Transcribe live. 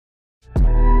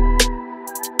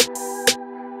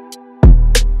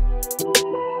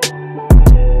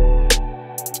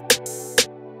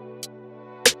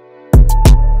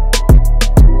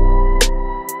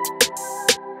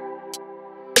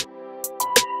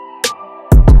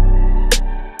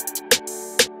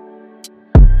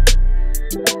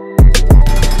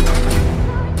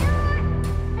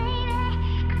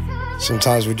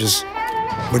Sometimes we're just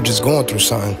going through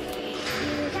something.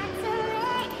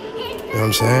 You know what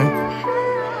I'm saying?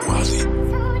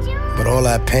 But all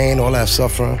that pain, all that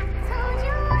suffering.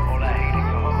 All that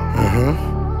hating,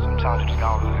 sometimes you just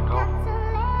gotta let it go.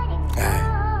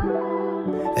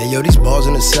 Hey, yo, these bars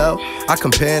in the cell, I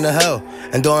compare to hell.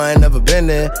 And though I ain't never been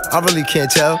there, I really can't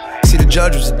tell. See, the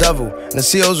judge was the devil, and the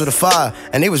COs were the fire,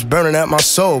 and they was burning at my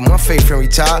soul. My faith ain't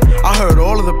retired. I heard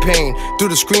all of the pain through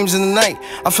the screams in the night.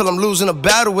 I feel I'm losing a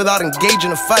battle without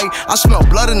engaging a fight. I smell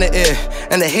blood in the air,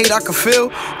 and the hate I could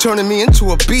feel, turning me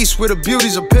into a beast with a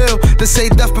beauty's appeal. They say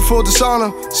death before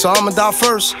dishonor, so I'ma die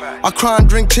first. I cry and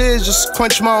drink tears just to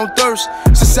quench my own thirst.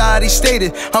 Society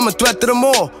stated I'm a threat to them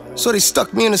all, so they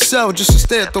stuck me in a cell just to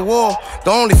stare at the wall.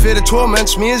 The only fear that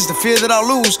torments me is the fear that I'll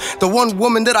lose the one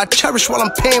woman that I cherish while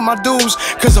I'm paying my dues.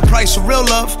 Cause the price of real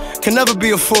love can never be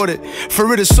afforded,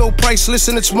 for it is so priceless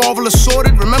and it's marvelous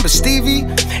sorted. Remember Stevie?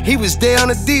 He was there on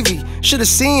the DV. Should've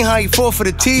seen how he fought for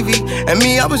the TV. And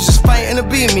me, I was just fighting to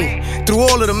be me through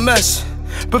all of the mess.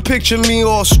 But picture me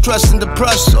all stressed and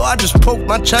depressed, so I just poked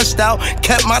my chest out,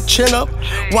 kept my chin up,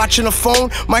 watching the phone,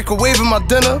 microwaving my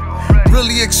dinner,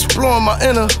 really exploring my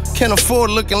inner. Can't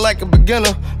afford looking like a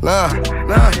beginner, nah.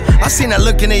 I seen that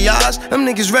look in their eyes, them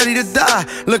niggas ready to die,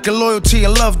 looking loyalty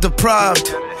and love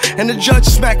deprived. And the judge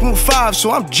smacked me with 5,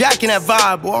 so I'm jacking that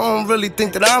vibe. Well, I don't really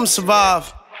think that I'm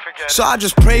survive. So I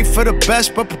just pray for the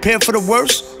best, but prepare for the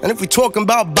worst. And if we talking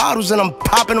about bottles, then I'm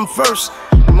popping them first.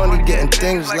 Money getting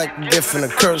things like a gift and a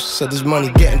curse. So this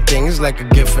money getting things like a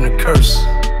gift and a curse.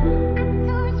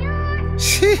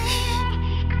 Sheesh.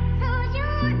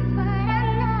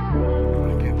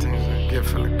 Money getting things like a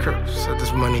gift and a curse. So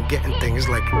this money getting things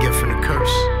like a gift and a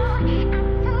curse.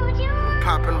 I'm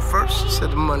popping them first. So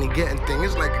the money getting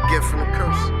things like a gift and a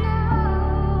curse.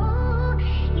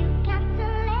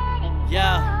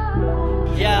 Yeah.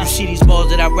 You see these balls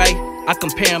that I write? I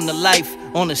compare them to life.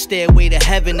 On the stairway to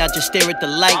heaven, I just stare at the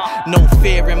light. No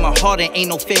fear in my heart, and ain't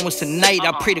no fair ones tonight.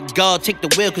 I pray to God, take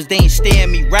the wheel, cause they ain't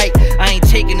staring me right. I ain't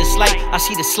taking the slight, I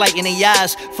see the slight in their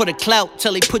eyes. For the clout,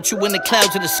 till they put you in the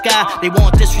clouds of the sky. They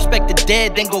want disrespect the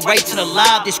dead, then go right to the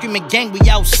live. They screaming gang, we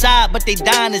outside, but they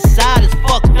dying inside. It's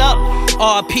fucked up.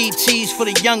 RPTs for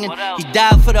the youngin', he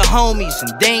died for the homies,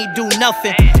 and they ain't do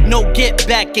nothing. No get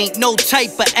back, ain't no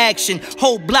type of action.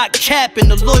 Whole block capping,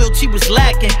 the loyalty was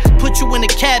lacking. Put you in the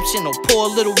caption, or pour a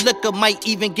little liquor, might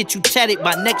even get you tatted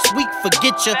by next week,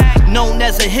 forget ya. Known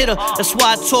as a hitter, that's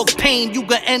why I talk pain. You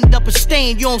gonna end up a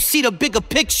stain, you don't see the bigger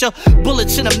picture.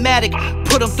 Bullets in a Matic,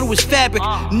 put him through his fabric.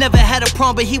 Never had a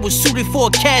problem, but he was suited for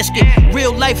a casket.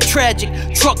 Real life tragic,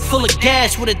 truck full of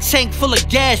gas with a tank full of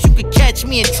gas. You could catch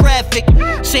me in traffic.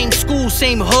 Same school,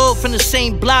 same hood, from the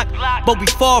same block, but we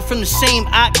far from the same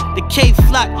ock. The K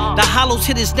flock, the hollows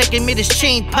hit his neck and made his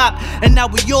chain pop. And now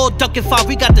we all ducking fire,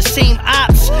 we got the same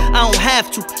ops. I don't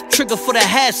have to trigger for the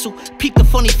hassle. Peep the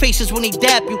funny faces when they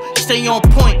dap you. Stay on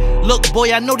point. Look,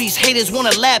 boy, I know these haters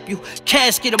wanna lap you.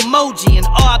 Casket emoji and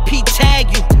RP tag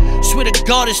you. Swear to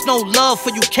God, there's no love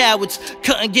for you cowards.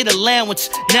 Couldn't get allowance.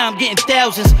 Now I'm getting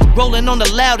thousands. Rolling on the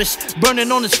loudest.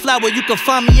 Burning on this flower. You can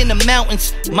find me in the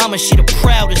mountains. Mama, she the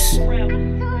proudest.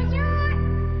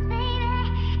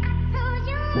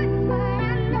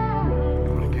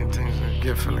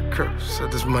 Gift and a curse. So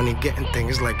this money getting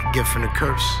things like a gift and a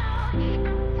curse.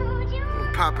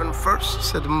 I'm popping them first.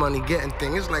 Said the money getting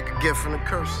thing is like a gift and a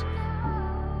curse.